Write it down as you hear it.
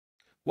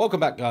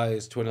Welcome back,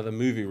 guys, to another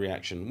movie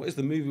reaction. What is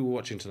the movie we're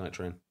watching tonight,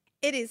 Trin?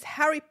 It is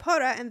Harry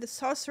Potter and the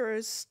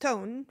Sorcerer's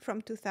Stone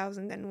from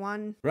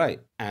 2001.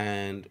 Right,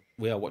 and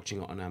we are watching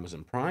it on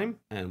Amazon Prime,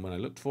 and when I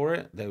looked for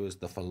it, there was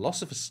the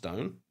Philosopher's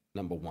Stone,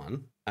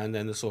 #1, and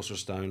then the Sorcerer's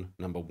Stone,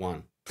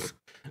 #1.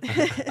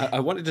 I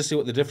wanted to see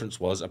what the difference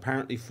was.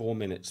 Apparently 4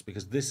 minutes,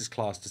 because this is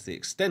classed as the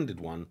extended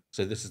one,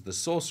 so this is the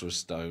Sorcerer's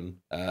Stone.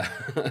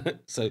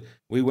 So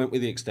we went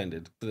with the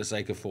extended for the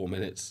sake of 4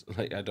 minutes.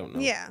 Like, I don't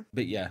know. Yeah.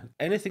 But yeah,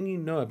 anything you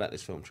know about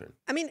this film, Trin?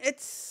 I mean,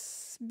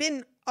 it's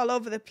been all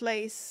over the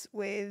place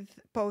with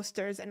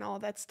posters and all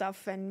that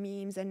stuff and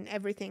memes and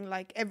everything,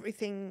 like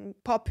everything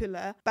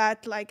popular.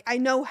 But like, I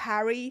know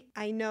Harry,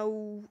 I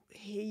know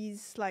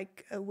he's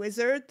like a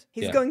wizard.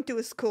 He's going to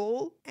a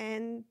school,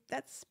 and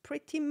that's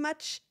pretty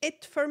much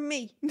it for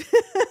me.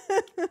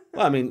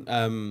 Well, I mean,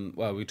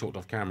 well, we talked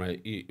off camera.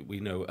 We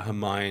know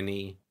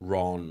Hermione,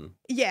 Ron.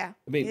 Yeah,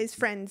 I mean, his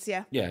friends,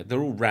 yeah. Yeah,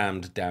 they're all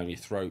rammed down your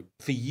throat.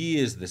 For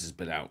years this has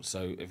been out,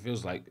 so it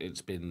feels like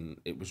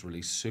it was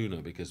released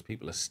sooner because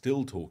people are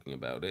still talking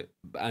about it.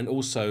 And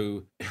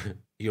also,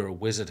 you're a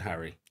wizard,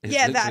 Harry. It's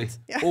literally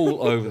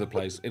all over the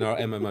place. In our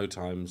MMO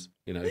times,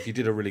 you know, if you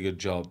did a really good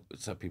job,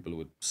 some people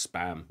would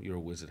spam, you're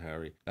a wizard,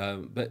 Harry.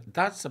 But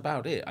that's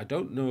about it. I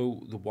don't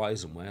know the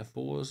whys and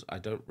wherefores. I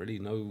don't really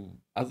know,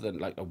 other than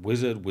like a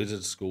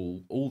wizard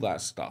school, all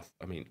that stuff.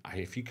 I mean,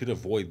 if you could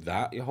avoid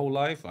that your whole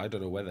life, I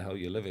don't know where the hell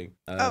you're living.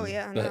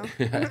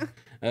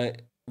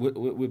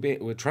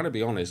 We're trying to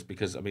be honest,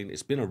 because I mean,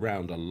 it's been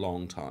around a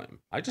long time.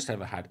 I just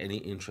never had any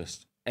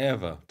interest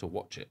ever to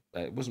watch it.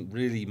 It wasn't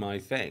really my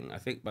thing. I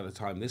think by the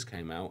time this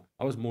came out,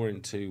 I was more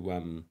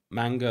into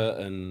manga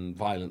and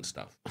violent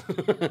stuff.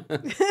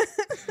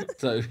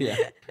 So yeah,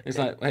 it's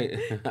like, wait,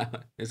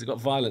 has it got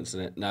violence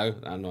in it? No,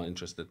 I'm not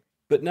interested.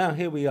 But now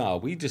here we are.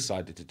 We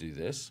decided to do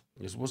this.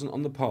 This wasn't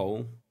on the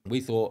poll. We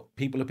thought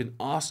people have been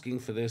asking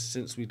for this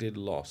since we did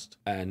Lost,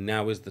 and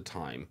now is the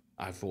time.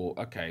 I thought,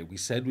 okay, we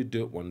said we'd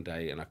do it one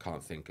day, and I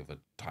can't think of a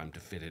time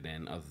to fit it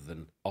in other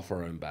than off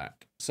our own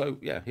back. So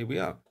yeah, here we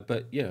are.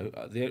 But yeah,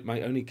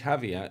 my only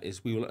caveat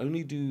is we will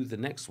only do the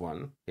next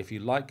one if you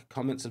like,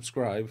 comment,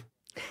 subscribe.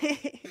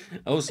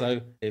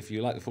 Also, if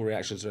you like the full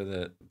reactions, are in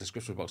the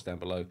description box down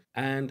below,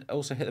 and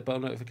also hit the bell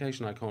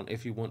notification icon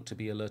if you want to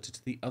be alerted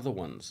to the other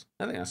ones.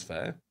 I think that's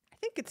fair. I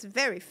think it's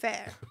very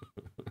fair.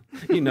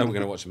 You know we're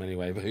going to watch them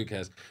anyway, but who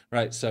cares?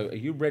 Right, so are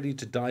you ready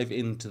to dive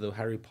into the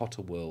Harry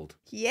Potter world?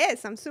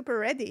 Yes, I'm super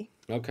ready.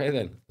 Okay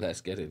then,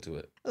 let's get into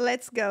it.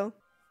 Let's go.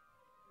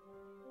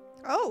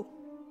 Oh.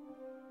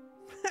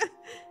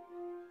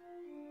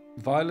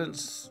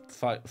 Violence,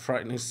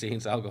 frightening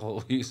scenes,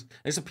 alcohol use.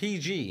 It's a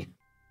PG.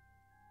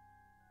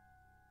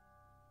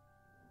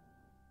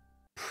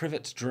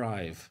 Privet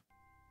Drive.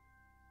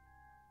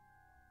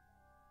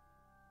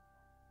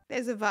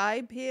 There's a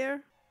vibe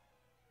here.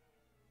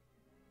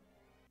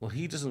 Well,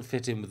 he doesn't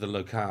fit in with the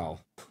locale.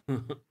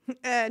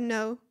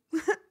 No.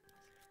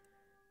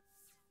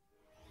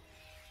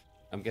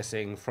 I'm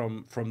guessing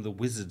from the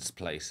wizards'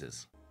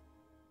 places.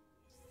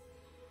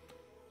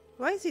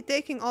 Why is he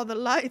taking all the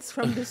lights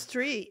from the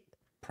street?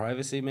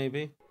 Privacy,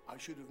 maybe? I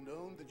should have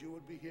known that you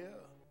would be here,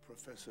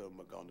 Professor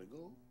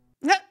McGonagall.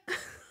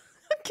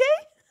 Okay.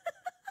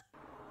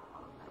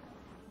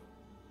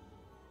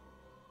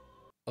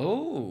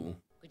 Oh.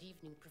 Good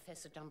evening,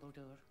 Professor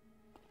Dumbledore.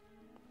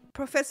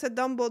 Professor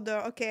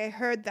Dumbledore. Okay, I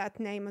heard that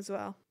name as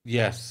well.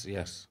 Yes,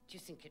 yes. Do you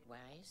think it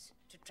wise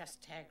to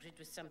trust Hagrid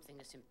with something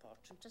as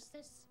important as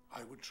this?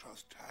 I would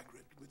trust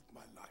Hagrid with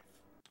my life.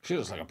 She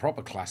looks like a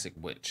proper classic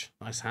witch.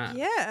 Nice hat.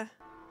 Yeah.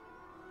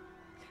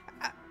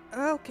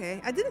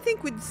 Okay, I didn't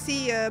think we'd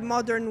see a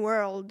modern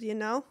world, you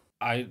know?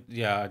 I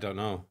don't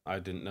know. I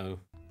didn't know.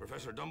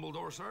 Professor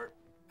Dumbledore, sir?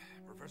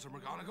 Professor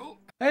McGonagall?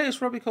 Hey,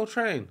 it's Robbie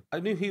Coltrane.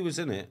 I knew he was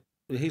in it.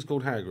 He's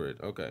called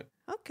Hagrid. Okay.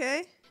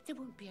 Okay. There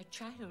won't be a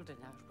child in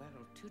our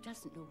world who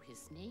doesn't know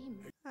his name.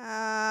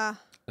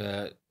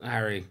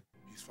 Harry.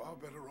 He's far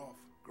better off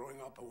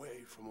growing up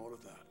away from all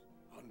of that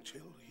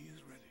until he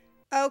is ready.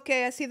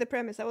 Okay, I see the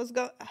premise. I was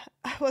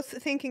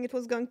thinking it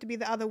was going to be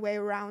the other way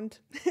around.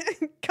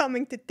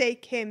 Coming to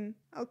take him.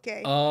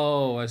 Okay.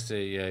 Oh, I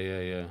see.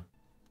 Yeah.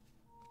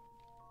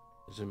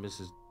 Is it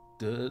Mrs.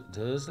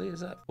 Dursley? Is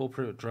that? Or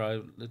Privet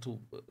Drive?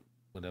 Little...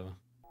 whatever.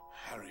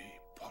 Harry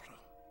Potter.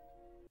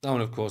 Oh,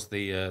 and of course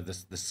the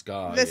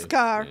scar. The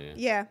scar,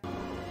 yeah.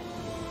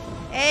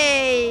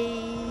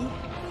 Hey!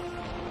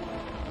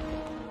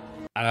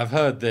 And I've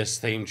heard this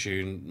theme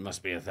tune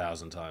must be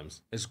 1,000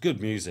 times. It's good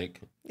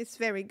music. It's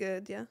very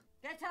good, yeah.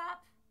 Get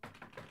up!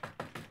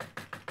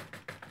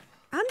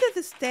 Under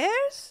the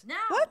stairs? Now!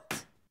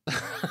 What?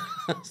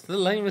 It's the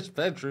lamest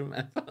bedroom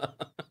ever.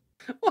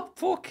 What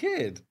poor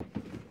kid.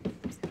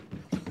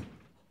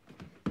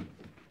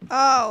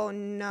 Oh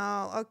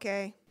no,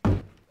 okay.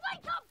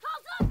 Wake up,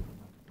 cousin!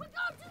 We're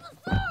going to the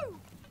zoo!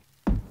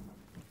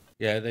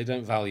 Yeah, they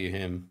don't value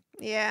him.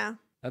 Yeah.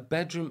 A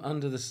bedroom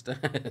under the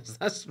stairs.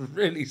 That's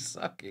really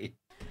sucky.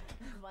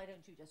 Why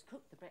don't you just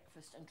cook the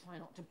breakfast and try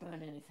not to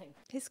burn anything?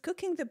 He's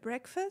cooking the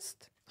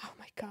breakfast? Oh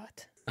my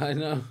god. I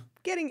know.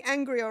 Getting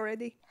angry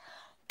already.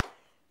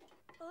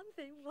 Aren't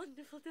they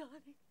wonderful,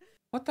 darling?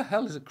 What the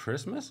hell? Is it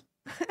Christmas?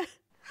 How many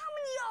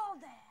are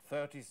there?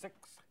 36.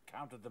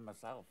 Counted them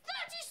myself.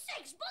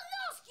 36! But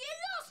last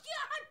year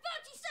I had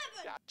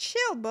 37!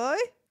 Chill, boy.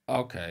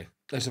 Okay.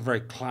 There's a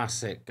very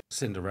classic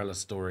Cinderella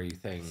story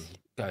thing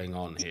going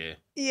on here.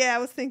 Yeah, I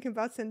was thinking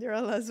about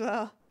Cinderella as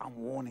well. I'm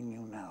warning you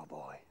now,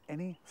 boy.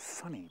 Any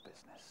funny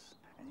business,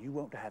 and you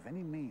won't have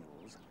any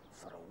meals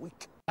for a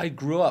week. I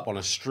grew up on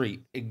a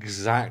street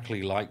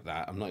exactly like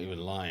that. I'm not even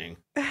lying.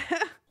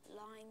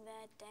 Lying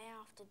there day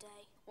after day,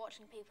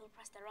 watching people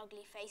press their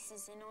ugly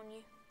faces in on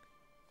you.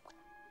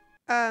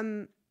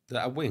 Is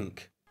that a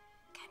wink?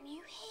 Can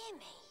you hear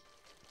me?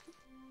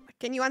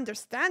 Can you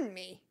understand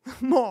me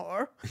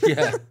more?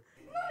 Yeah. Mummy!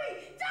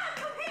 Dad,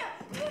 come here!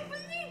 You won't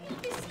believe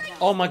what this snake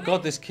Oh my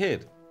god, this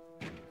kid.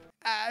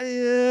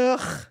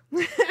 Ugh.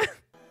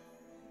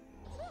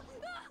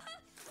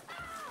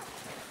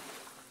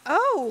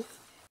 Oh.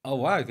 Oh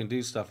wow, you can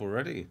do stuff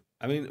already.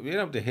 I mean, being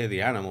able to hear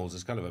the animals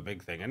is kind of a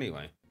big thing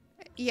anyway.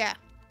 Yeah.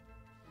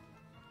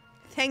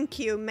 Thank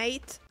you,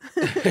 mate.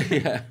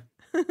 Yeah.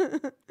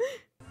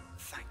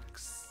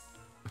 Thanks.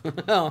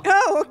 Oh,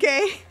 Oh,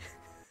 okay.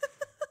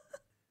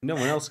 no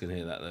one else can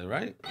hear that though,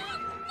 right?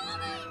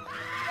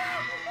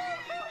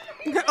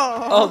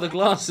 Oh. Oh, the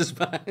glass is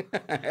back.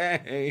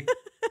 Hey.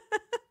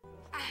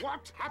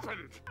 What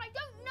happened? I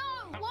don't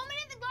know. 1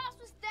 minute the glass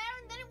was there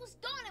and then it was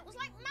gone. It was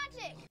like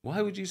magic.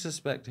 Why would you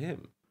suspect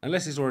him?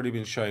 Unless he's already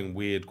been showing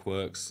weird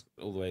quirks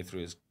all the way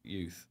through his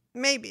youth.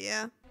 Maybe,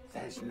 yeah.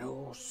 There's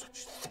no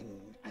such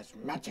thing as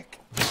magic.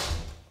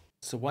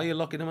 So why are you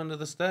locking him under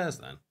the stairs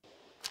then?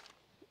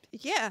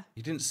 Yeah.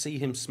 You didn't see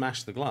him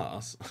smash the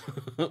glass.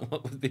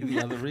 What would be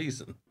the other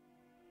reason?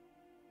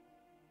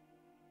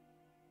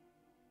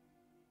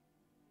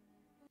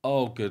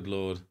 Oh, good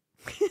lord.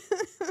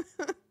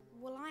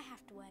 Will I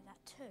have to wear that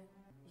too?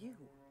 You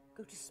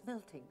go to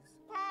Smeltings.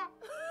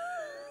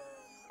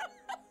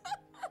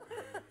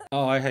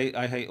 Oh, I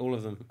hate all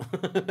of them.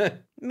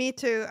 Me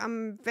too.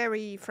 I'm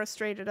very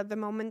frustrated at the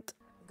moment.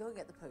 Go and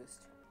get the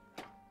post.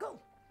 Go!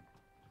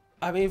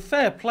 I mean,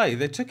 fair play.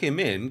 They took him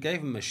in, gave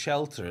him a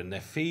shelter, and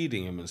they're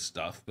feeding him and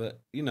stuff.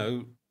 But, you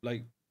know,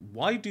 like,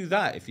 why do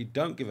that if you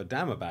don't give a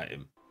damn about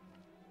him?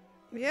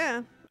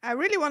 Yeah. I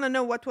really want to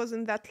know what was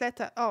in that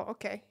letter. Oh,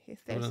 okay.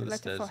 If there's a Under the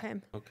letter for stairs.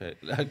 him. Okay,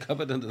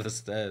 cupboard under the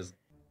stairs.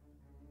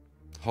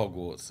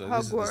 Hogwarts. So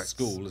this is the Hogwarts.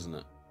 school, isn't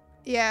it?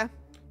 Yeah.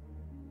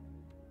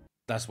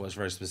 That's why it's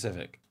very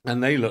specific.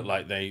 And they look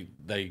like they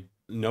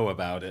know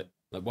about it.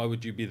 Like, why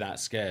would you be that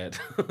scared?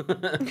 Put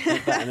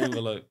that in an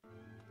envelope.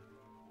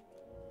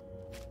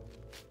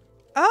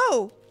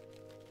 Oh.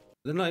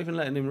 They're not even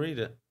letting him read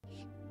it.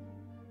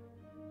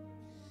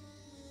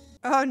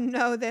 Oh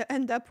no, they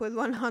end up with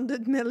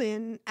 100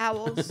 million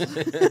owls.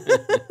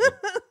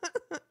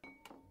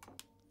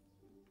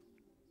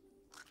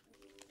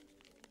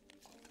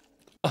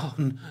 Oh,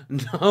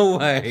 no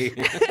way.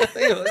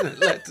 They all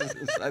let us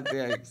inside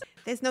the eggs.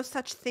 There's no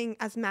such thing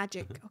as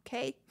magic,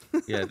 okay?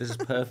 Yeah, this is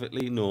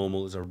perfectly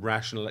normal. There's a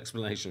rational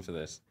explanation for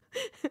this.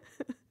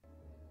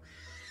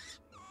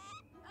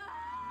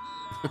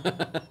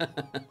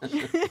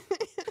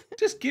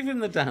 Just give him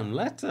the damn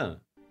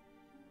letter.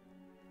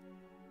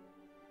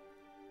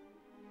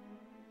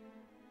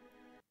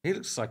 He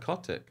looks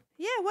psychotic.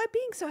 Yeah, why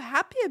being so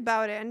happy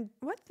about it? And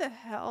what the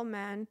hell,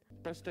 man?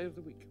 Best day of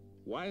the week.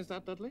 Why is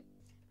that, Dudley?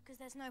 Because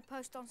there's no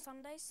post on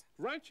Sundays.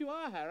 Right you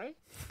are, Harry.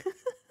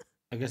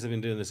 I guess they've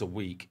been doing this a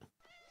week.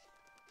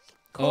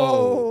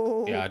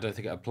 Oh. Yeah, I don't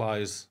think it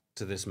applies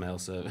to this mail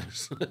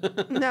service.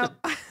 No.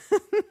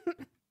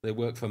 They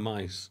work for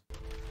mice.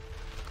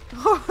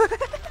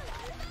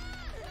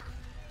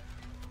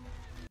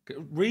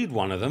 Read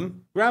one of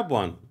them. Grab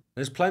one.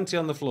 There's plenty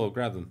on the floor.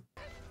 Grab them.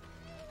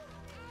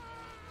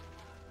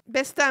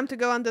 Best time to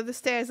go under the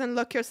stairs and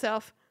lock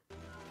yourself.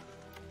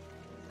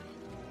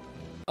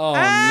 Oh,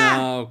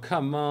 no.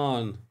 Come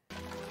on.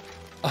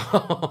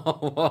 Oh,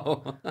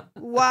 whoa.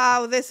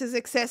 Wow, this is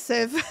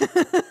excessive.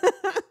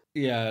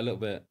 Yeah, a little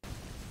bit.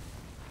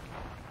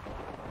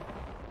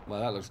 Well,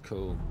 that looks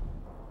cool.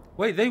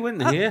 Wait, they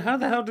went here? How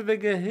the hell did they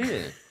get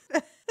here?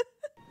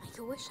 Make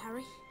a wish,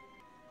 Harry.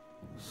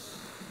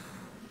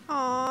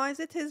 Aw, is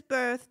it his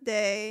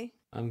birthday?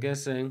 I'm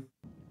guessing.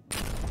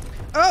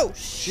 Oh,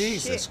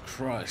 Jesus shit.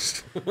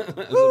 Christ. That was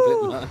a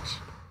bit much.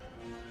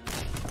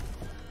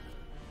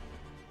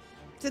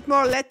 Is it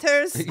more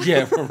letters?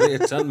 Yeah, probably a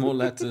ton more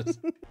letters.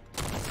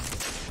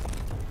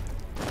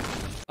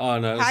 Oh,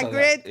 no. it's like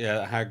Hagrid? that- yeah,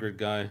 that Hagrid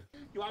guy.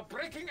 You are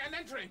breaking and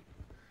entering.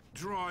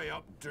 Dry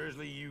up,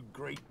 Dursley, you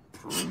great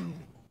prune.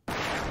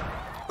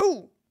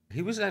 Ooh.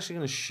 He was actually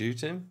going to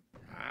shoot him.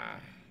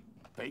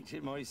 Baked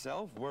it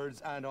myself,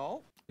 words and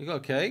all. You got a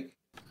cake?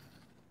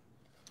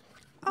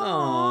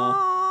 Aww.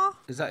 Aww.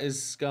 Is that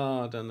his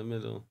scar down the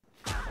middle?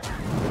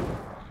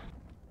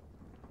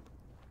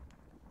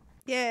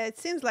 Yeah, it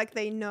seems like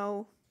they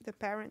know the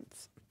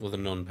parents. Or the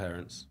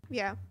non-parents?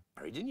 Yeah.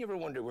 Harry, didn't you ever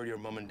wonder where your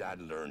mum and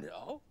dad learned it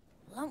all?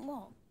 Learn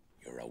what?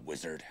 You're a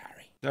wizard,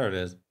 Harry. There it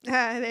is.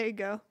 There you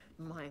go.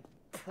 My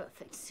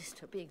perfect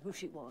sister, being who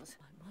she was.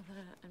 My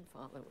mother and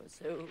father were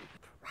so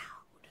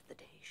proud the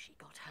day she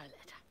got her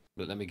letter.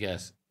 But let me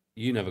guess,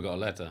 you never got a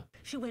letter.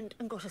 She went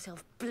and got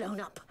herself blown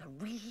up,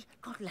 and we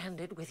got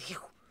landed with you.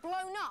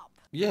 Blown up?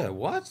 Yeah,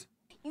 what?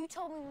 You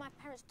told me my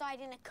parents died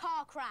in a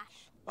car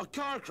crash. A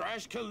car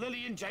crash killed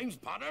Lily and James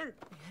Potter?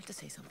 You had to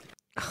say something.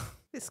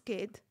 This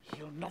kid.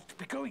 He'll not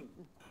be going.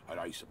 And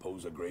I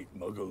suppose a great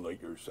muggle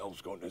like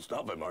yourself's going to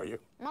stop him, are you?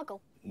 Muggle?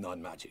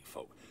 Non-magic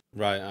folk.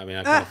 Right, I mean,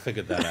 I kind of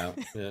figured that out.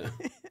 Yeah.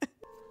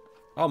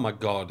 Oh my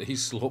god,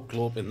 he's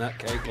slop-clop in that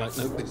cake like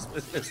nobody's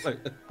business. Like,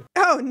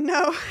 Oh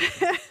no.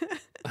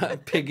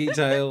 piggy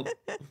tail.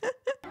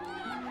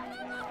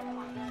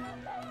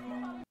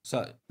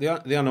 So,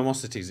 the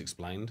animosity's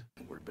explained.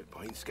 We're a bit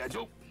behind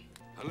schedule.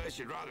 Unless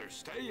you'd rather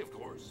stay, of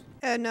course.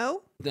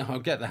 No. No, I'll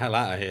get the hell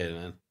out of here,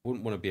 man.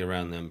 Wouldn't want to be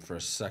around them for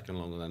a second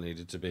longer than I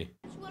needed to be.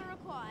 Will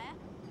require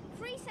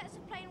 3 sets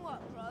of plain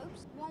work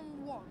robes,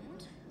 1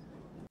 wand.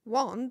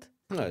 Wand?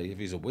 No, if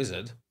he's a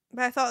wizard.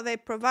 But I thought they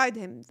provide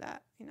him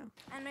that, you know.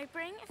 And may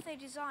bring, if they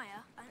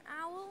desire, an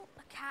owl,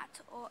 a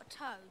cat, or a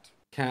toad.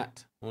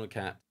 Cat. I want a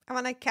cat. I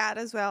want a cat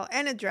as well,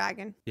 and a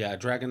dragon. Yeah, a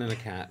dragon and a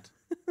cat.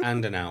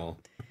 And an owl.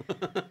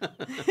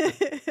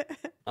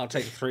 I'll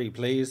take 3,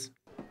 please.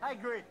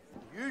 Hagrid,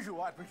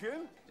 usual, I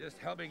presume. Just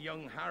helping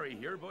young Harry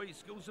here buy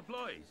school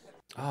supplies.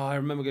 Oh, I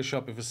remember going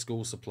shopping for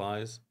school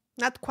supplies.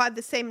 Not quite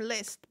the same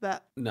list,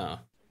 but... No.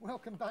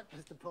 Welcome back,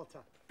 Mr. Potter.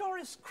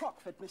 Doris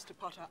Crockford, Mr.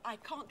 Potter. I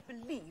can't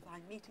believe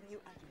I'm meeting you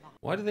at last.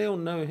 Why do they all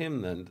know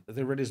him then? Have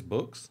they read his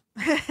books?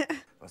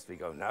 Must we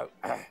go now?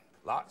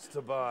 Lots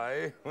to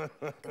buy.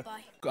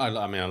 Goodbye.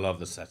 I mean, I love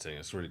the setting.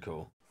 It's really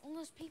cool. All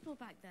those people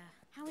back there.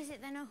 How is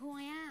it they know who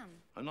I am?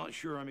 I'm not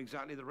sure I'm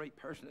exactly the right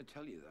person to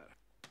tell you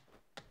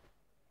that.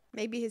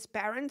 Maybe his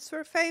parents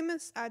were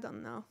famous? I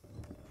don't know.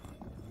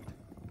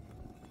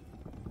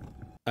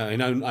 I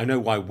know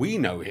why we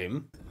know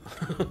him.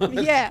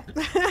 Yeah.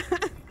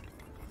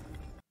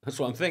 That's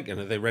what I'm thinking.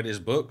 Have they read his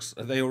books?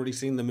 Have they already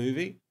seen the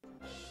movie?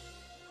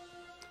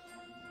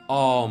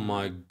 Oh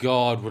my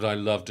god, would I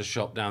love to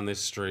shop down this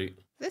street.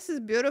 This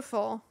is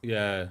beautiful.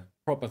 Yeah,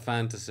 proper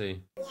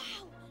fantasy. Wow,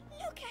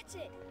 look at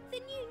it. The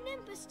new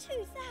Nimbus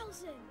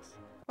 2000.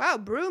 Wow,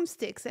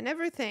 broomsticks and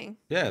everything.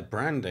 Yeah,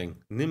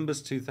 branding.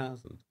 Nimbus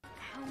 2000.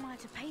 How am I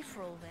to pay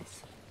for all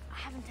this? I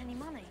haven't any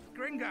money.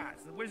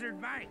 Gringotts, the Wizard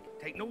Bank.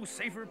 Take no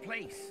safer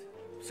place.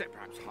 Except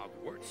perhaps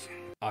Hogwarts.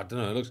 I don't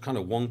know, it looks kind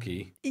of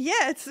wonky.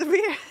 Yeah, it's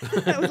weird.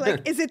 I was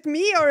like, is it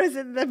me or is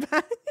it the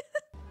bank?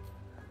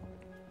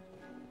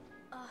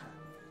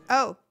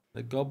 Oh.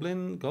 The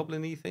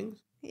goblin-y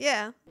things?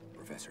 Yeah.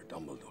 Professor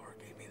Dumbledore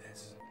gave me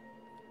this.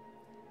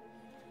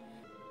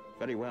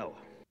 Very well.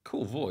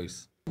 Cool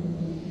voice.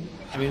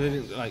 I mean, they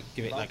didn't like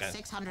give it like a...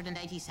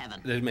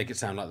 687. They didn't make it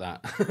sound like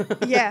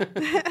that. Yeah.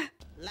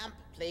 Lamp,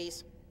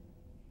 please.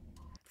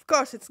 Of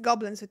course, it's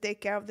goblins who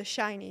take care of the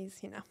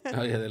shinies, you know.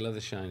 Oh yeah, they love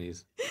the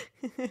shinies.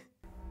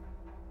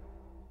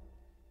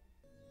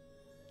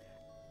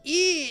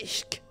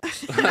 Eesh.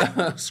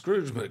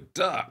 Scrooge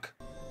McDuck.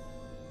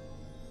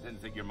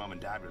 Didn't think your mum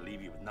and dad would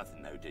leave you with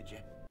nothing now, did you?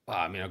 Well,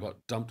 I mean, I got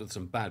dumped with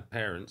some bad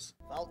parents.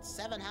 Vault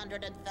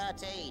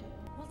 713.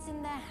 What's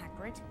in there,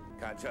 Hagrid?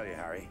 Can't tell you,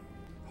 Harry.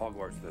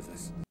 Hogwarts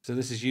business. So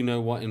this is you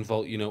know what in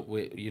Vault, you know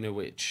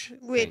which.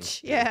 Which,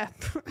 thing. yeah.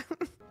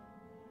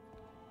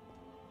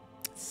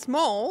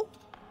 Small.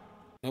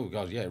 Oh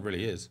god, yeah, it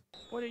really is.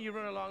 Why don't you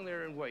run along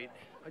there and wait?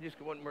 I just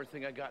got one more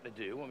thing I got to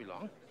do. Won't be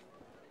long.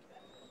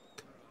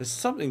 There's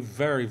something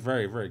very,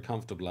 very, very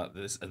comfortable at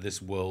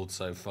this world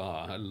so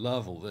far. I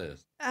love all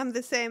this. I'm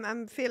the same.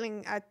 I'm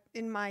feeling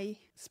in my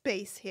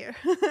space here.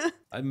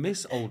 I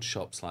miss old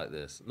shops like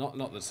this. Not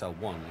that sell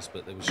wands,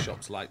 but there was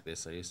shops like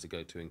this I used to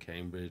go to in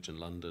Cambridge and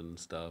London and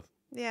stuff.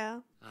 Yeah.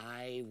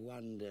 I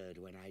wondered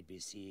when I'd be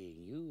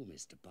seeing you,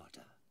 Mr.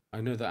 Potter. I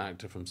know that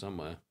actor from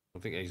somewhere. I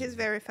think He's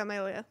very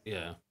familiar.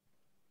 Yeah.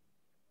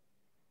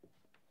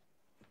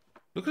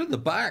 Look at the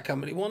back. How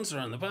many wands are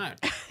on the back?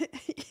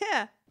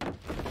 Yeah.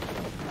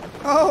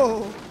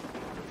 Oh.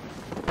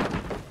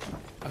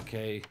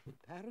 Okay.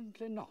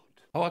 Apparently not.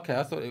 Oh, okay.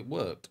 I thought it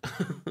worked.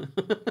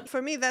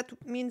 For me, that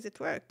means it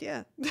worked.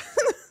 Yeah.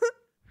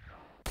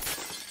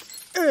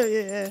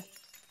 Yeah.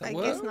 I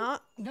worked? guess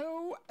not.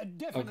 No,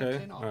 definitely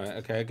Okay. not. All right.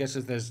 Okay. I guess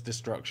if there's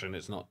destruction,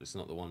 it's not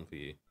the one for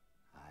you.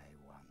 I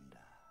wonder.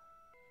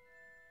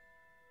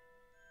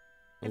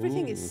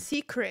 Everything Ooh. is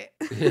secret.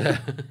 Yeah.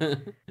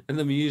 And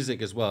the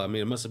music as well. I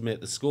mean, I must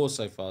admit, the score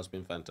so far has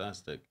been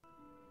fantastic.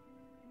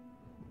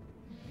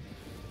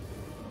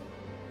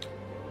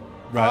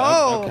 Right,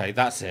 Oh. okay,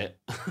 that's it.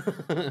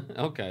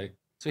 Okay.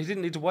 So he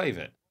didn't need to wave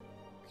it.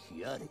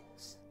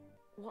 Curious.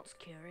 What's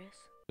curious?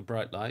 The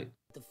bright light.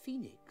 The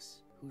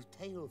phoenix, whose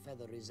tail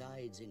feather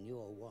resides in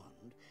your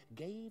wand,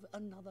 gave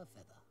another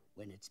feather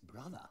when its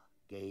brother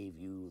gave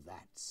you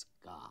that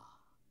scar.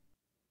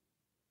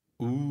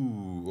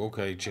 Ooh,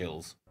 okay,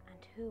 chills.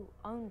 And who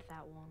owned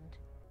that wand?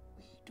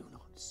 We do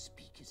not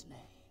speak his name.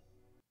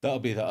 That'll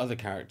be the other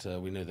character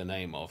we know the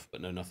name of,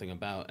 but know nothing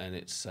about, and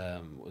it's,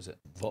 what was it?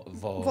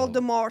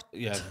 Voldemort.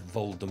 Yeah,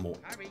 Voldemort.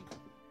 Harry,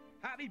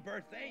 Happy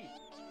birthday.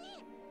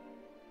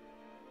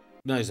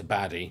 No, he's a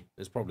baddie.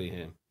 It's probably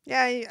him.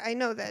 Yeah, I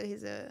know that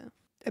he's a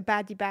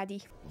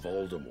baddie.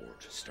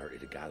 Voldemort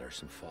started to gather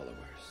some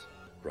followers.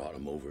 Brought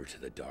him over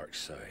to the dark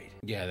side.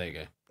 Yeah, there you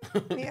go.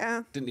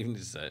 Yeah. Didn't even need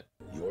to say it.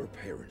 Your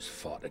parents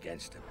fought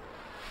against him.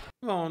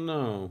 Oh,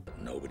 no. But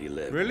nobody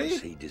lived Really?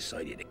 once he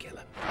decided to kill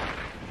him.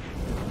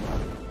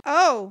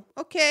 Oh,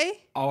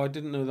 okay. Oh, I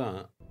didn't know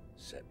that.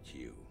 Except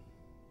you.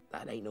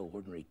 That ain't no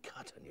ordinary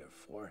cut on your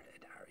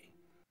forehead, Harry.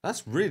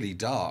 That's really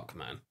dark,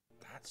 man.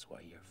 That's why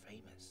you're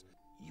famous.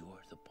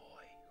 You're the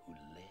boy who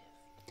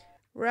lived.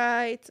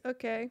 Right,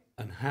 okay.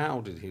 And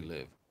how did he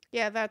live?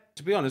 Yeah, that...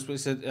 To be honest, when it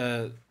said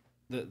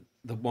that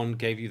the one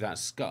gave you that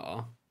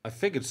scar, I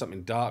figured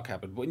something dark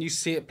happened. But when you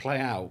see it play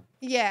out,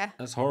 yeah.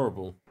 That's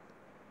horrible.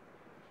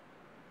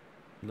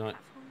 No.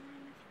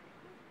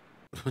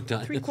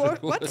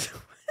 3/4? What?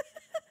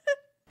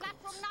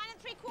 Platform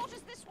 9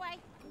 3/4 this way.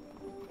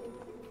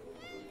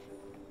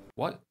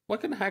 Why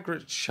couldn't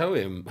Hagrid show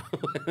him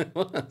what it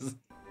was?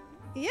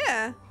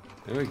 Yeah.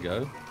 There we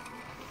go.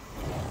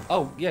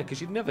 Oh, yeah,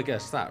 because you'd never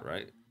guess that,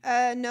 right?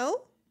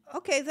 No.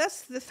 Okay,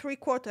 that's the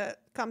 3/4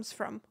 comes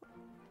from.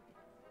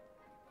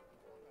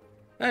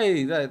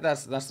 Hey,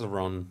 that's the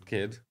Ron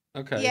kid.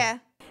 Okay. Yeah.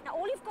 Now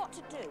all you've got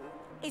to do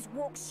is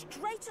walk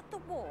straight at the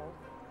wall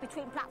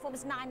between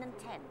platforms 9 and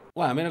 10.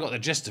 Well, I mean, I got the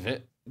gist of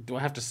it. Do I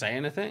have to say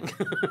anything?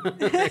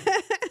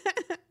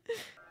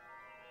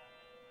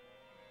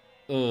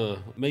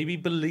 Maybe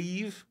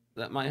believe?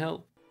 That might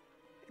help.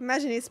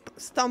 Imagine he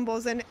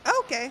stumbles and...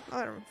 Okay.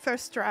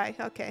 First try.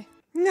 Okay.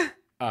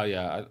 Oh,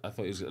 yeah. I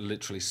thought he was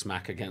literally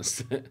smack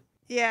against it.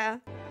 Yeah.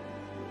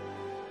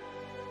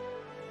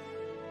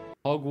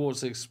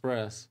 Hogwarts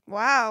Express.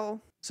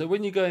 Wow. So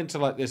when you go into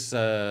like this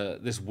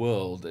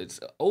world, it's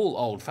all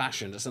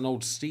old-fashioned. It's an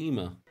old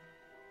steamer.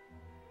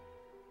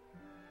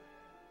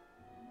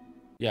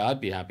 Yeah,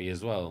 I'd be happy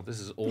as well. This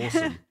is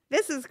awesome.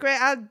 This is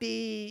great. I'd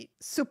be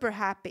super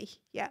happy.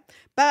 Yeah.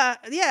 But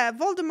yeah,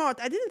 Voldemort,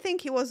 I didn't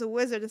think he was a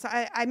wizard. So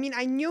I mean,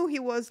 I knew he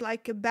was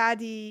like a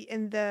baddie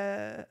in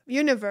the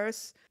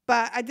universe,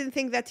 but I didn't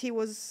think that he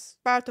was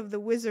part of the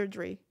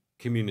wizardry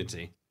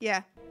Community.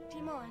 Yeah. Do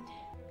you mind?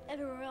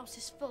 Everywhere else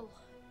is full.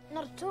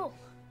 Not at all.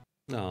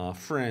 Ah,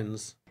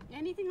 friends.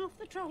 Anything off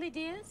the trolley,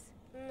 dears?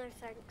 No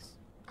thanks.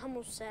 I'm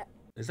all set.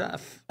 Is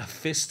that a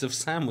fist of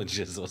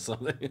sandwiches or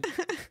something?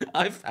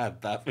 I've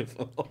had that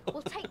before.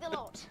 We'll take the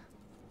lot.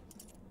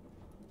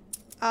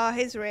 Oh,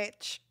 he's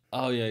rich.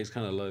 Oh, yeah, he's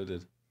kind of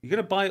loaded. You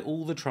gonna buy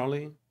all the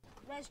trolley?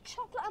 There's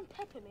chocolate and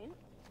peppermint,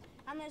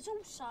 and there's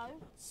also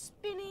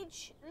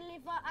spinach,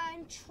 liver,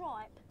 and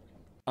tripe.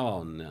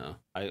 Oh, no.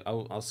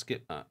 I'll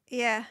skip that.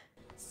 Yeah.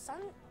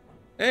 Son,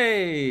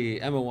 Hey,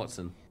 Emma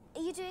Watson.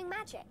 are you doing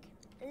magic?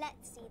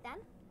 Let's see then.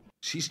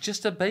 She's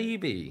just a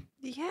baby.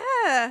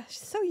 Yeah,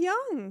 she's so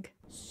young.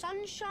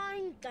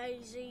 Sunshine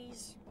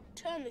daisies.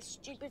 Turn this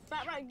stupid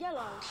fat rat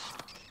yellow.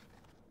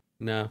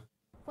 No.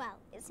 Well,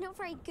 it's not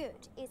very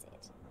good, is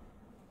it?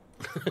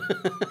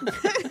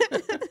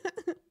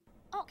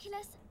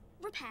 Oculus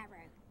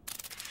Reparo.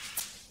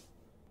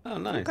 Oh,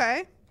 nice.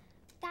 Okay.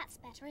 That's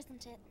better,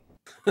 isn't it?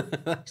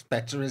 That's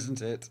better,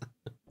 isn't it?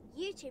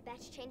 You two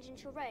better change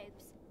into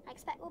robes. I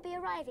expect we'll be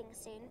arriving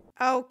soon.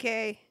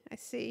 Okay, I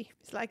see.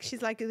 It's like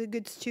she's like a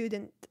good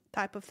student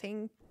type of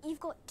thing. You've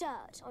got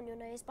dirt on your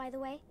nose, by the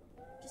way.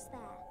 Just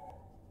there.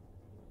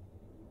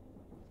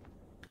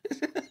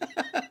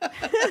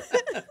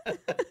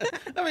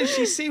 I mean,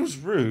 she seems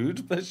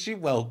rude, but she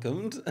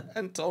welcomed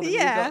and told him.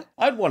 Yeah.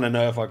 I'd want to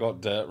know if I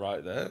got dirt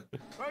right there.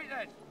 Right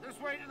then,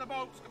 this way to the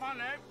boats. Come on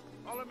now.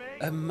 Follow me.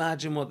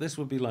 Imagine what this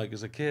would be like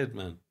as a kid,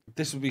 man.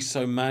 This would be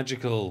so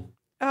magical.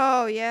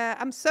 Oh, yeah.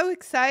 I'm so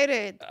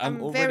excited.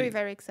 I'm already- very,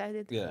 very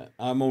excited. Yeah,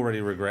 I'm already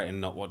regretting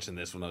not watching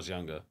this when I was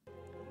younger.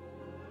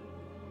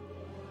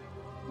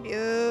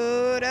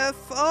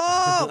 Beautiful.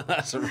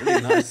 That's a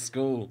really nice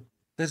school.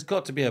 There's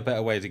got to be a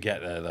better way to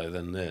get there, though,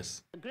 than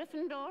this.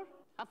 Gryffindor,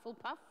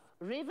 Hufflepuff,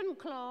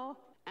 Ravenclaw,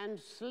 and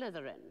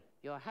Slytherin.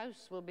 Your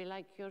house will be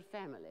like your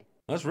family.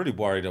 I was really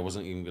worried I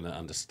wasn't even going to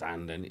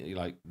understand any,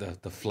 like,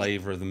 the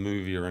flavour of the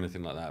movie or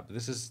anything like that. But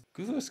this is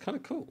kind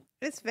of cool.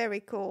 It's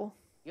very cool.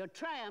 Your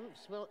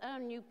triumphs will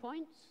earn you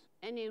points.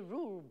 Any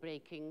rule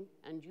breaking,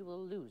 and you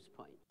will lose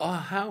points. Our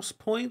house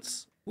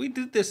points? We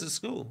did this at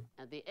school.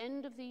 At the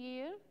end of the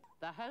year,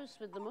 the house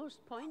with the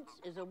most points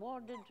is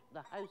awarded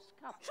the House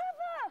Cup.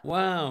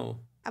 Wow.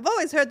 I've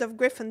always heard of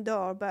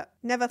Gryffindor, but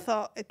never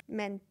thought it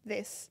meant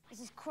this. This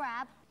is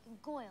Crab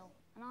and Goyle,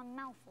 and I'm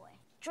Malfoy.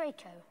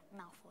 Draco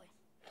Malfoy.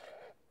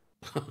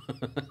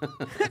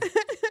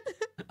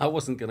 I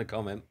wasn't going to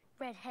comment.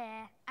 Red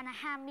hair and a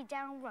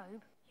hand-me-down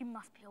robe. You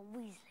must be a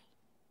Weasley.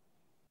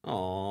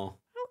 Aww.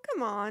 Oh,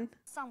 come on.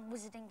 Some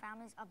wizarding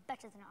families are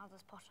better than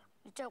others, Potter.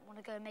 You don't want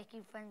to go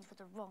making friends with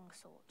the wrong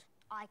sort.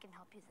 I can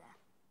help you there.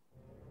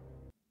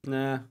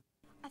 Nah.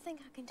 I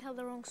think I can tell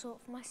the wrong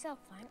sort for myself,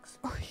 thanks.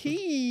 Oh,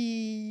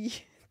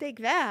 take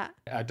that.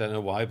 I don't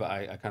know why, but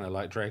I kind of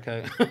like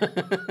Draco.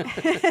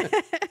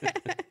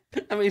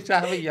 I mean, to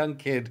have a young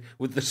kid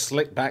with the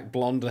slick back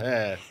blonde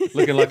hair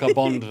looking like a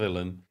Bond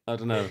villain. I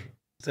don't know.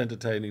 It's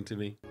entertaining to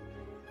me.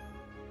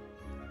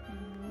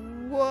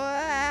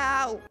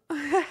 Wow.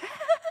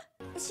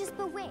 It's just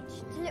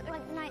bewitched to look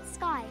like the night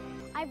sky.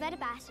 I read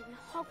about it in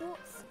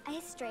Hogwarts, a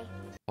history.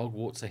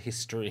 Hogwarts, a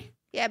history.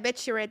 Yeah, I bet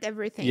she read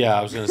everything. Yeah,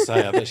 I was going to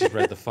say, I bet she's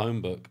read the phone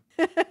book.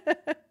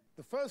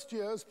 The first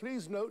years,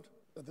 please note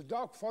that the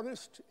Dark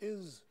Forest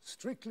is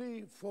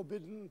strictly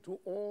forbidden to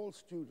all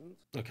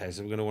students. Okay,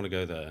 so we're going to want to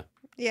go there.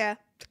 Yeah.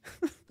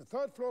 The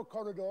third floor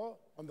corridor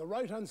on the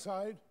right-hand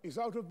side is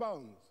out of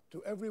bounds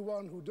to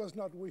everyone who does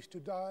not wish to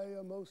die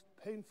a most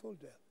painful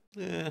death.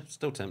 Yeah,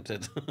 still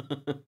tempted.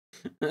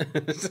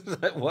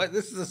 What?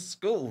 This is a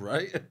school,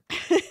 right?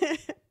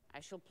 I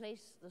shall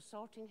place the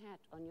sorting hat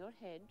on your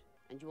head,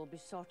 and you will be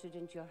sorted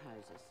into your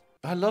houses.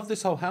 I love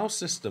this whole house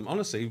system.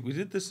 Honestly, we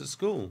did this at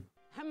school.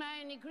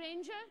 Hermione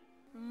Granger?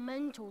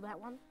 Mental, that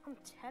one. I'm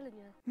telling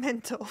you.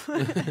 Mental.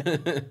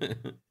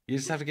 You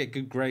just have to get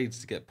good grades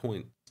to get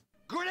points.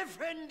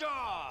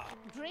 Gryffindor!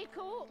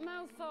 Draco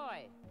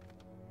Malfoy.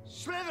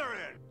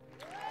 Slytherin!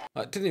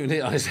 I didn't even hit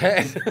it on his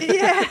head.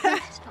 Yeah.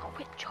 It's not a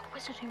witch or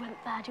wizard who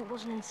went bad. It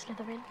wasn't in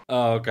Slytherin.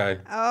 Oh, okay.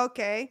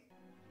 Okay.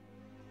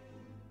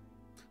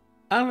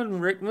 Alan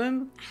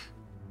Rickman?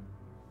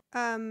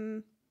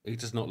 He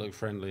does not look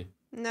friendly.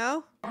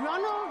 No?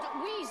 Ronald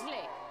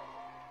Weasley.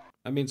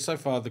 I mean, so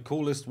far, the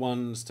coolest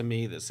ones to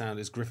me that sound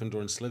is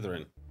Gryffindor and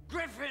Slytherin.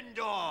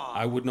 Gryffindor!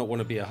 I would not want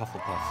to be a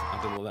Hufflepuff. I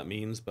don't know what that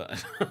means,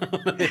 but I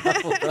want to be a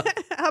Hufflepuff.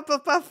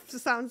 Hufflepuff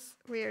sounds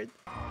weird.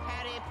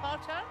 Harry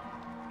Potter.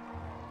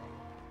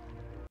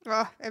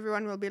 Oh,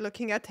 everyone will be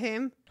looking at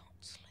him.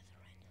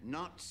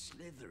 Not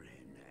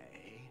Slytherin,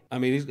 eh? I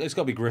mean, it's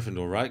got to be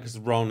Gryffindor, right? Because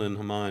Ron and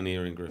Hermione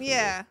are in Gryffindor.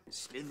 Yeah.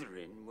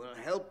 Slytherin will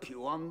help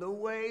you on the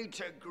way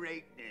to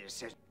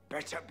greatness. It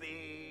better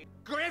be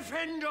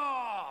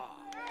Gryffindor!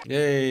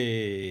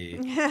 Yay!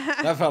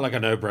 That felt like a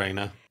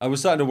no-brainer. I was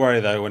starting to worry,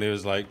 though, when he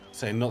was like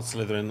saying not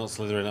Slytherin, not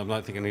Slytherin. I'm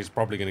like thinking he's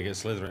probably going to get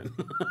Slytherin.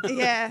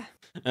 Yeah.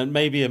 And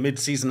maybe a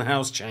mid-season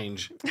house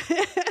change.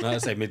 No, I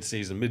say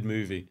mid-season,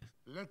 mid-movie.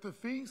 Let the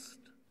feast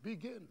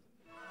begin.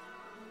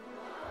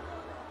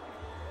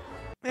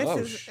 This Oh,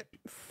 is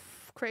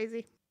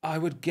crazy. I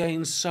would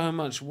gain so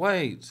much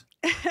weight.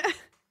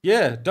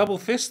 Yeah, double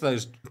fist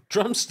those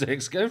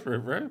drumsticks. Go for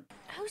it, bro.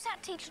 Who's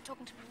that teacher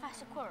talking to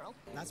Professor Quirrell?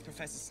 That's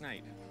Professor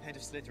Snape, head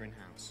of Slytherin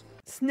House.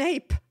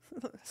 Snape.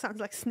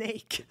 Sounds like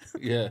Snake.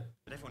 Yeah.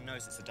 But everyone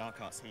knows it's the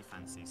dark arts he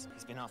fancies.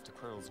 He's been after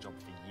Quirrell's job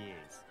for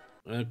years.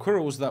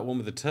 Quirrell was that one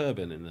with the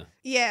turban in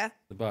Yeah.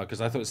 the bar,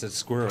 because I thought it said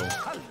squirrel.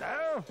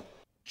 Hello.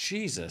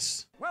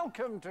 Jesus.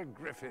 Welcome to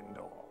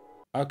Gryffindor.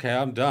 Okay,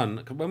 I'm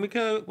done. When we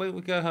go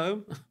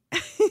home.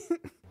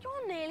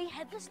 You're nearly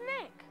headless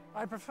Nick.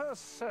 I prefer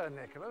Sir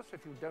Nicholas,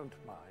 if you don't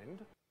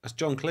mind. That's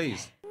John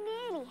Cleese.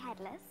 Nearly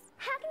headless?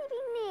 How can you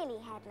be nearly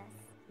headless?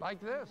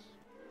 Like this.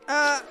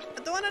 I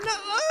don't want to know.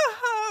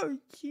 Oh,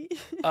 gee.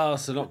 Oh,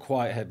 so not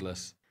quite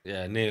headless.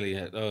 Yeah, nearly.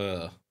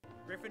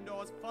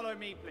 Gryffindors, follow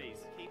me, please.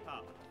 Keep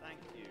up. Thank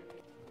you.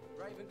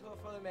 Ravenclaw,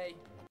 follow me.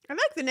 I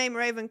like the name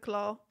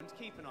Ravenclaw. And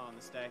keep an eye on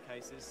the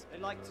staircases. They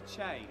like to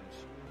change.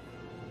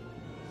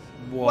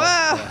 What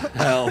Wow. the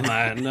hell,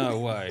 man? No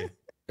way.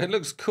 It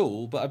looks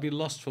cool, but I'd be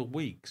lost for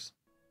weeks.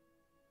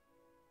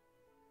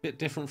 Bit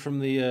different from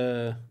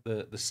the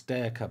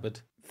stair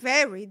cupboard.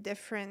 Very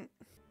different.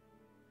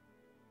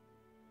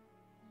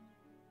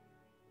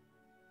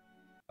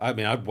 I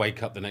mean, I'd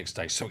wake up the next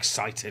day so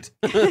excited.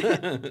 Can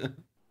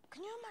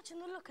you imagine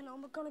the look in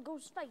on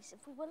McGonagall's face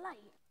if we were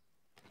late?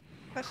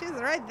 But she's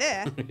right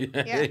there.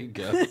 Yeah, there you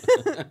go.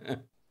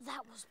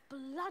 That was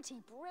bloody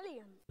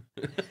brilliant.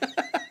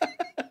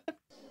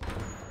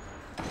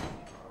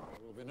 There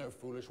will be no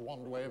foolish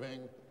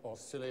wand-waving or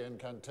silly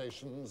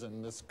incantations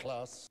in this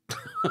class.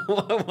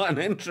 What an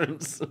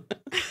entrance.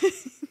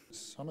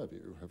 Some of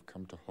you have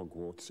come to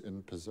Hogwarts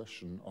in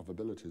possession of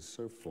abilities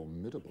so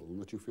formidable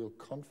that you feel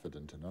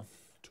confident enough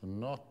to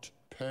not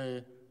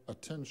pay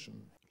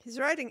attention. He's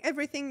writing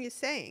everything you're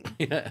saying.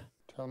 Yeah.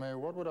 Tell me,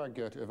 what would I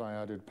get if I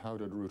added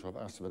powdered root of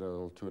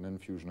asphodel to an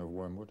infusion of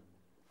wormwood?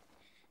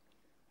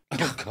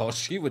 Oh,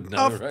 gosh, you would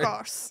know, Of right?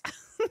 course.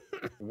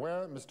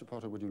 Where, Mr.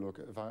 Potter, would you look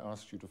if I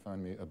asked you to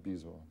find me a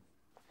bezoar?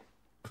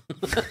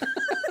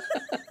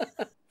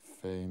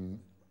 Fame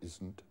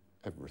isn't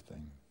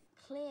everything.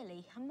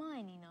 Clearly,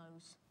 Hermione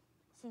knows.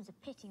 Seems a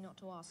pity not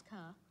to ask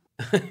her.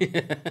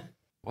 Yeah.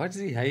 Why does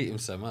he hate him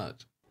so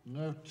much?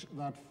 Note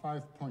that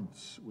 5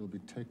 points will be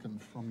taken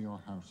from your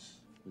house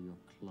for your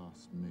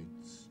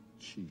classmates'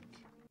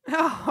 cheek.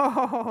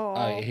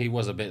 Oh. He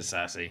was a bit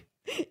sassy.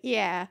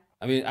 Yeah.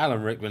 I mean,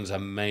 Alan Rickman's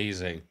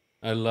amazing.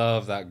 I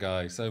love that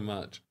guy so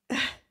much.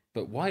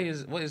 But what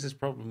is his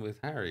problem with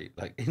Harry?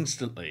 Like,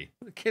 instantly.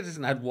 The kid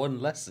hasn't had one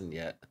lesson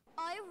yet.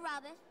 I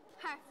rabbit,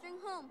 harfling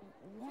home.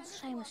 What's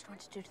Seamus trying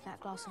to do to that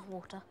glass of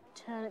water?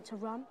 Turn it to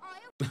rum?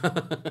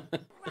 I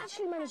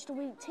actually managed a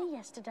weak tea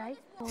yesterday.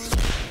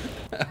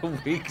 A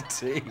weak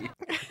tea.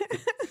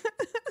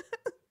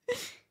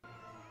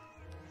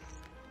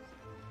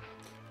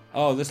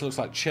 Oh, this looks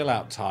like chill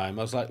out time.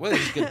 I was like, well, they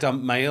just get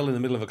dumped mail in the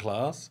middle of a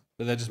class,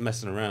 but they're just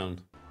messing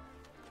around.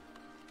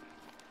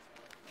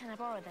 Can I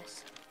borrow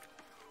this?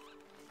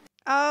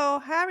 Oh,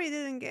 Harry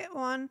didn't get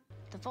one.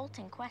 The vault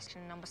in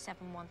question, number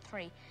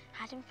 713,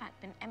 had in fact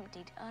been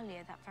emptied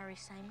earlier that very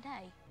same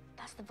day.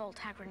 That's the vault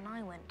Hagrid and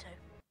I went to.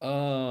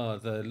 Oh,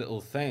 the little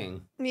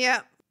thing.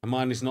 Yeah.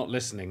 Hermione's not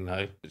listening,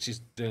 though. But she's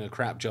doing a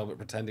crap job at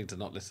pretending to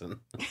not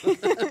listen.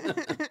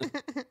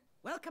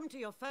 Welcome to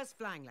your first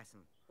flying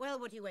lesson. Well,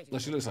 what are you waiting Well,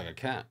 for? she looks like a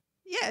cat.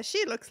 Yeah,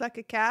 she looks like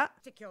a cat.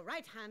 Stick your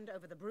right hand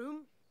over the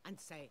broom and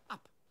say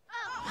up.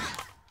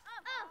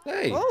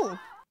 Hey. Oh.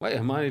 Wait,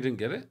 Hermione didn't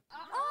get it?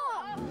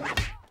 Oh.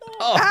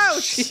 Oh,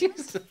 Ouch.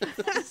 Jesus.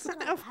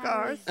 Of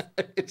course.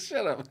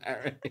 Shut up,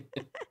 Harry.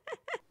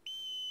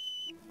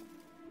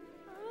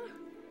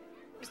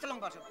 Mr.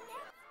 Longbottom.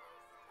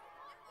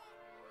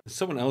 Is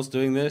someone else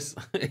doing this?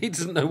 He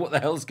doesn't know what the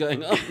hell's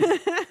going on.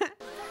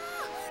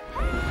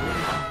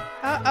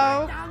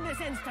 Uh-oh. Down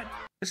this instant.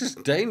 This is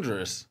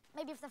dangerous.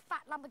 Maybe if the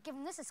fat lad had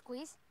given this a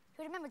squeeze,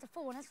 he would remember to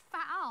fall on his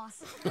fat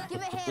ass.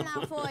 Give it here,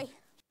 Malfoy.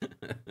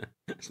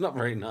 It's not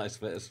very nice,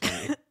 but it's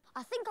funny.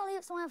 I think I'll leave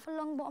it somewhere for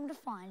Longbottom to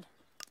find.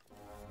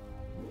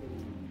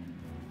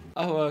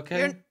 Oh, okay.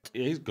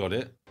 Yeah, he's got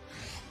it.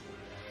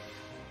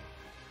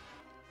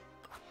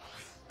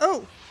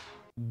 Oh.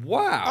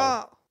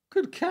 Wow. Oh.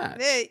 Good catch.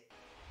 They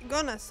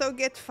gonna so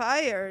get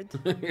fired.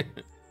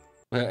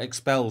 Well,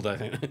 expelled, I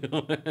think.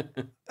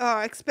 Oh,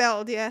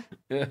 expelled, yeah.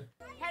 Yeah.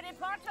 Harry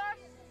Potter,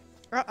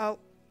 Uh-oh.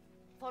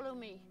 follow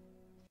me.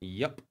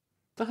 Yep.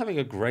 They're having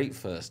a great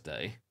first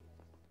day.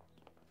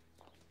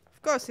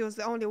 Of course, he was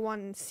the only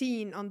one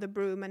seen on the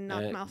broom and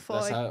not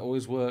Malfoy. That's how it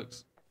always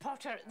works.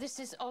 Potter, this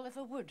is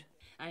Oliver Wood.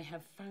 I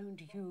have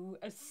found you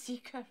a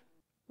seeker.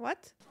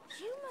 What?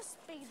 You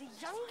must be the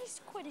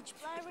youngest Quidditch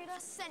player in a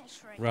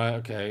century. Right,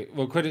 okay.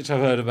 Well, Quidditch,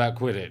 I've heard about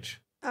Quidditch.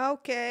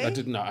 Okay. I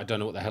didn't know. I don't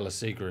know what the hell a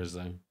seeker is,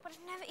 though. But I've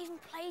never even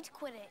played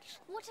Quidditch.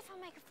 What if I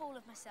make a fool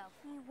of myself?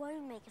 You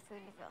won't make a fool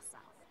of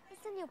yourself.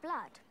 It's in your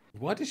blood.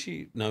 Why does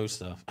she know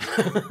stuff?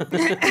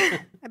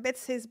 I bet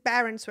his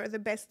parents were the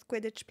best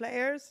Quidditch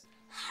players.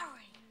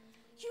 Harry,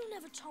 you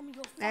never told me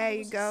your There father you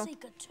was go. a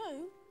seeker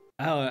too.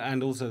 Oh,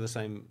 and also the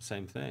same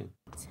thing.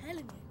 I'm telling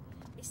you,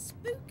 it's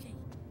spooky.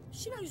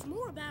 She knows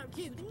more about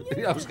you than you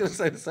Yeah, I was going to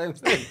say the same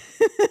thing.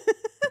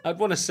 I'd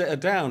want to sit her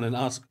down and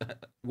ask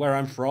where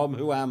I'm from,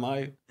 who am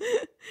I?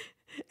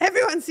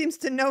 Everyone seems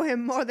to know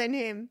him more than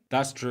him.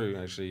 That's true,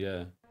 actually,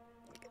 yeah.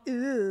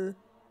 Ew.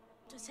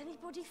 Does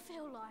anybody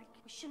feel like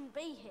we shouldn't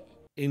be here?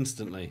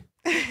 Instantly.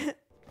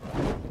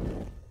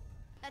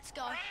 Let's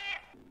go.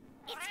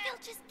 It's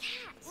Filch's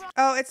cat.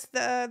 Oh, it's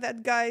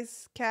that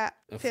guy's cat,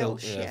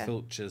 Filch. Yeah,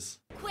 Filch's.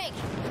 Quick,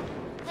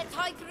 let's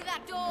hide through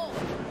that door.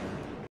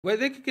 Wait,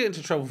 they could get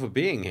into trouble for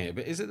being here,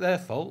 but is it their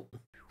fault?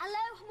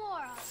 Hello,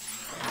 Hamora.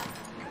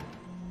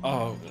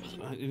 Oh,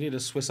 you need a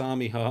Swiss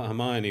Army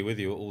Hermione with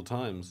you at all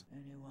times.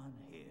 Anyone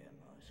here,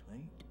 my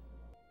sweet?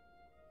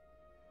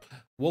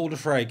 Walder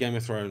Frey, Game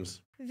of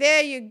Thrones.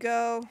 There you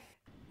go.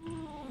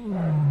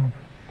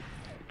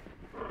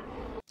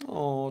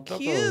 Oh, doggos.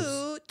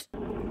 Cute.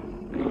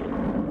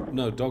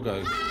 No,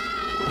 doggo.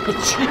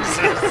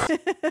 Jesus.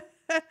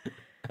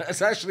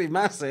 That's actually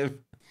massive.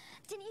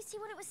 Didn't you see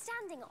what it was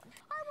standing on?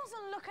 I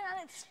wasn't looking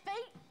at its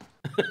feet.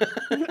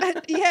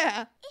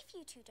 Yeah. If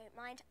you two don't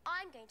mind,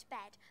 I'm going to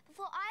bed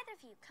before either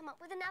of you come up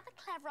with another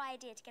clever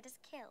idea to get us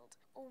killed.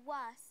 Or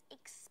worse,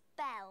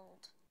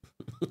 expelled.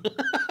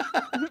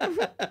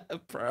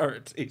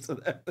 Priorities.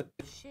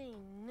 She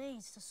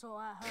needs to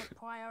sort out her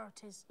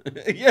priorities.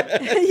 Yeah.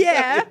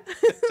 Yeah.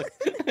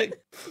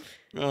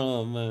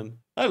 Oh, man.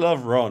 I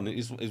love Ron.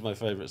 He's my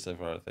favourite so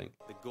far, I think.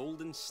 The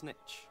golden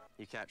snitch.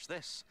 You catch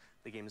this,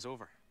 the game is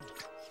over.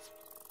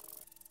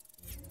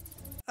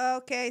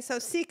 Okay, so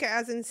seeker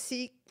as in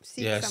seek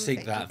Yeah, something.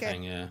 seek that Okay.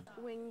 thing, yeah.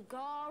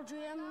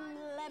 Wingardium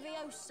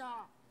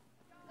Leviosa.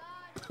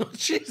 Oh,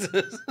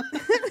 Jesus.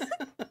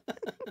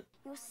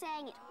 You're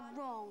saying it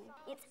wrong.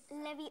 It's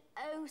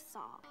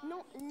Leviosa,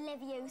 not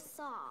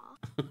Leviosa.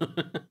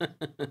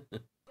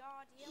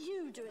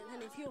 You do it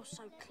then if you're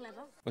so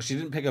clever. Well, she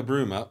didn't pick her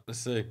broom up. Let's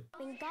see.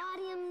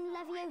 Wingardium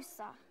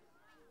Leviosa.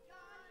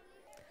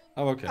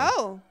 Oh, okay.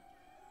 Oh.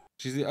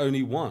 She's the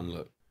only one,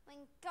 look.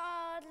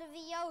 Wingard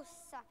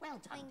Leviosa. Well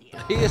done,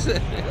 dear.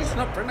 He's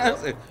not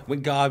pronouncing.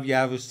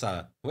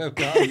 Wingardium.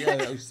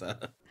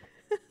 Wingardium.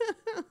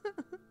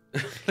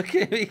 Look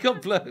at him, he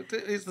got blown.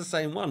 It's the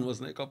same one,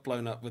 wasn't it? Got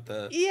blown up with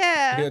the.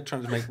 Yeah. Here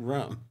trying to make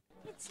rum.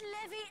 It's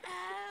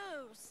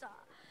Leviosa,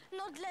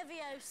 not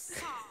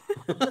Leviosa.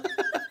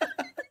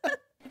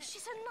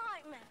 She's a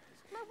nightmare.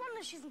 No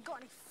wonder she hasn't got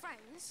any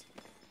friends.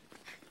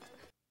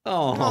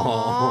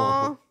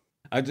 Oh.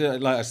 I do,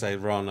 like I say,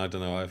 Ron. I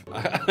don't know. I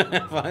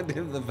find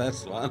him the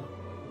best one.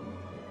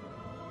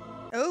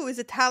 Oh, is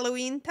it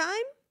Halloween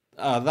time?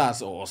 Oh,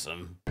 that's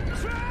awesome.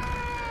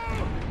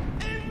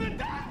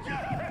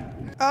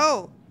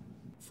 Oh.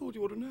 Thought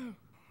you ought to know.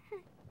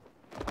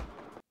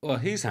 Well,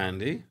 he's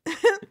handy.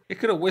 He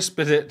could have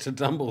whispered it to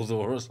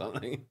Dumbledore or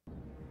something.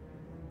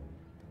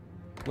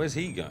 Where's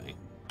he going?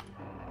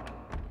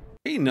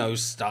 He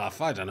knows stuff.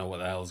 I don't know what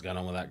the hell's going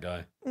on with that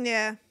guy.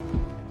 Yeah.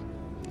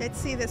 Let's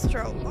see the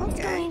stroke.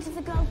 Okay. Going into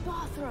the girls'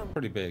 bathroom.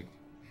 Pretty big.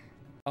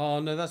 Oh,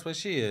 no, that's where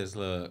she is.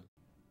 Look.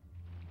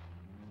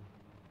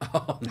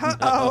 Oh, no.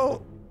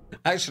 Uh-oh.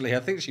 Actually,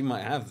 I think she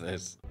might have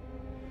this.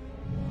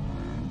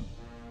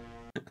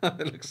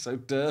 It looks so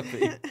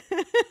dirty.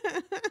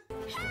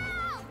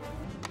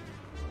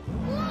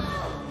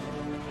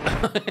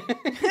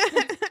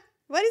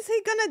 What is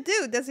he gonna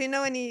do? Does he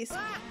know any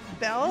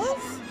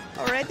spells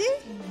already?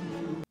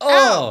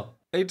 Oh!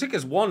 He took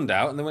his wand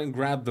out and then went and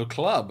grabbed the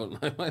club.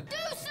 Do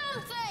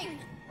something!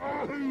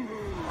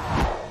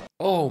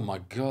 Oh my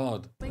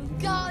god.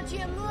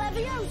 Wingardium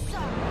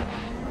Leviosa!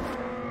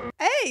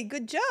 Hey,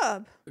 good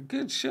job.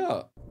 Good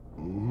shot.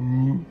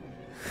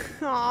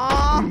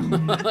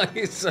 Aww.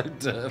 He's so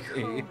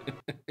dirty.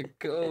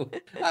 Cool.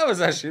 That was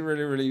actually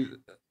really, really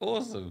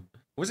awesome.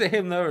 Was it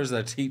him though, or is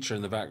there a teacher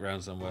in the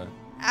background somewhere?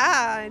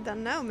 I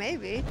don't know,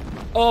 maybe.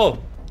 Oh!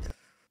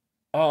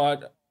 Oh,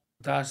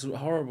 that's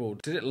horrible.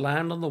 Did it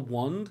land on the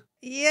wand?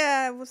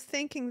 Yeah, I was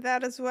thinking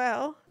that as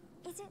well.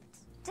 Is it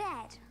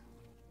dead?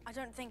 I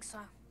don't think so.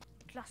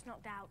 Just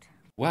knocked out.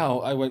 Wow,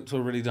 I went to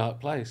a really dark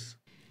place.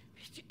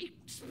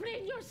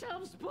 Explain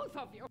yourselves, both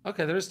of you.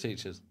 Okay, there is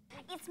teachers.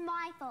 It's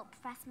my fault,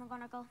 Professor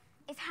McGonagall.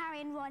 If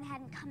Harry and Ron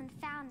hadn't come and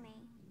found me,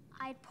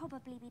 I'd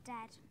probably be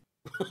dead.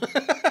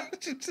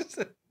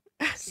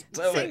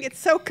 Saying it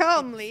so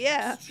calmly,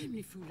 yeah.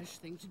 Extremely foolish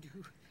thing to do.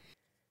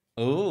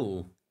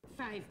 Oh.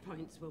 5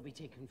 points will be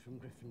taken from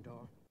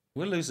Gryffindor.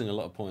 We're losing a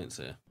lot of points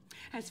here.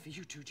 As for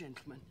you two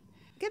gentlemen,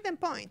 give them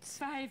points.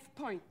 5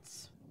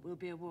 points will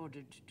be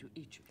awarded to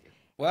each of you.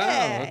 Wow,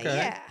 yeah, okay.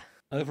 Yeah.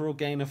 Overall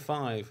gain of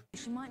 5.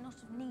 She might not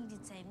have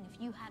needed saving if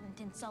you hadn't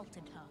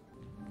insulted her.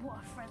 What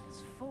a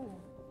friend's fool.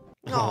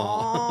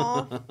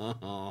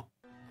 Aww.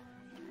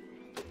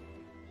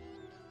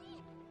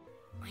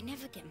 I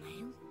never get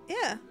mail.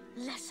 Yeah.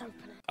 Let's open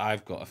it.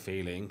 I've got a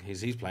feeling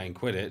he's playing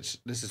Quidditch.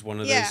 This is one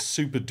of Yeah. those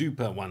super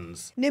duper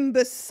ones.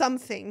 Nimbus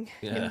something.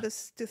 Yeah.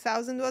 Nimbus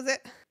 2000, was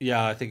it?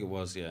 Yeah, I think it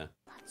was, yeah.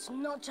 It's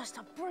not just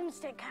a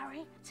broomstick,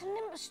 Harry. It's a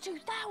Nimbus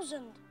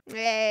 2000.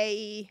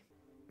 Hey.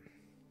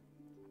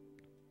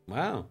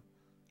 Wow.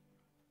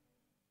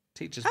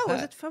 Teacher's Oh, pet.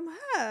 was it from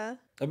her?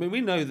 I mean,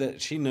 we know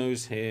that she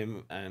knows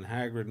him, and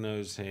Hagrid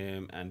knows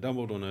him, and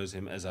Dumbledore knows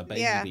him as a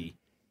baby. Yeah.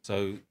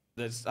 So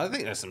I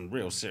think there's some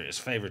real serious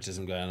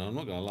favoritism going on. I'm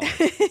not gonna lie.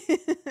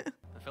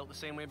 I felt the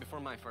same way before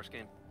my first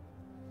game.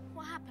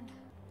 What happened?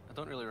 I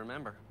don't really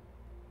remember.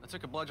 I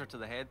took a bludger to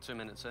the head 2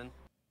 minutes in.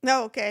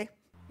 No, okay.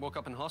 Woke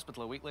up in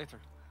hospital a week later.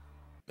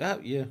 Oh,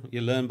 yeah,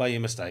 you learn by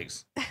your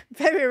mistakes.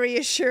 Very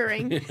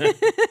reassuring.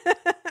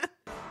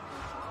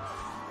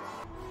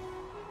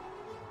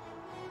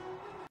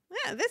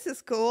 Yeah, this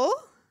is cool.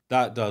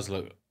 That does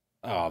look.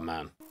 Oh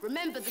man.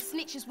 Remember, the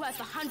snitch is worth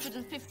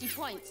 150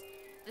 points.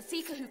 The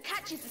seeker who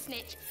catches the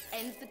snitch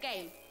ends the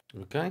game.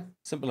 Okay,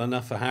 simple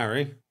enough for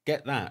Harry.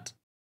 Get that.